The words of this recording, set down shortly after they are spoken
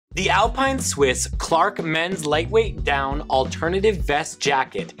The Alpine Swiss Clark Men's Lightweight Down Alternative Vest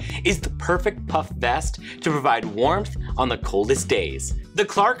Jacket is the perfect puff vest to provide warmth on the coldest days. The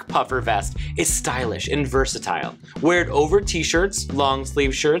Clark Puffer Vest is stylish and versatile. Wear it over t-shirts, long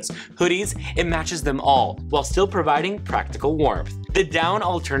sleeve shirts, hoodies, it matches them all while still providing practical warmth. The down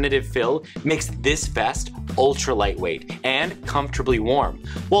alternative fill makes this vest ultra lightweight and comfortably warm,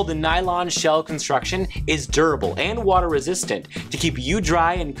 while the nylon shell construction is durable and water resistant to keep you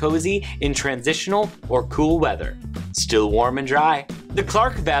dry and cozy in transitional or cool weather. Still warm and dry. The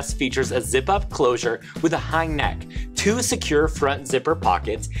Clark vest features a zip-up closure with a high neck, 2 secure front zipper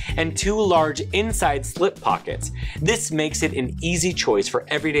pockets, and 2 large inside slip pockets. This makes it an easy choice for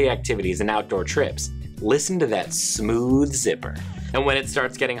everyday activities and outdoor trips. Listen to that smooth zipper. And when it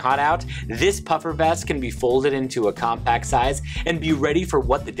starts getting hot out, this puffer vest can be folded into a compact size and be ready for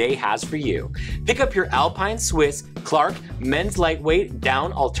what the day has for you. Pick up your Alpine Swiss Clark Men's Lightweight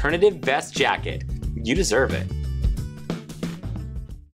Down Alternative Vest Jacket. You deserve it.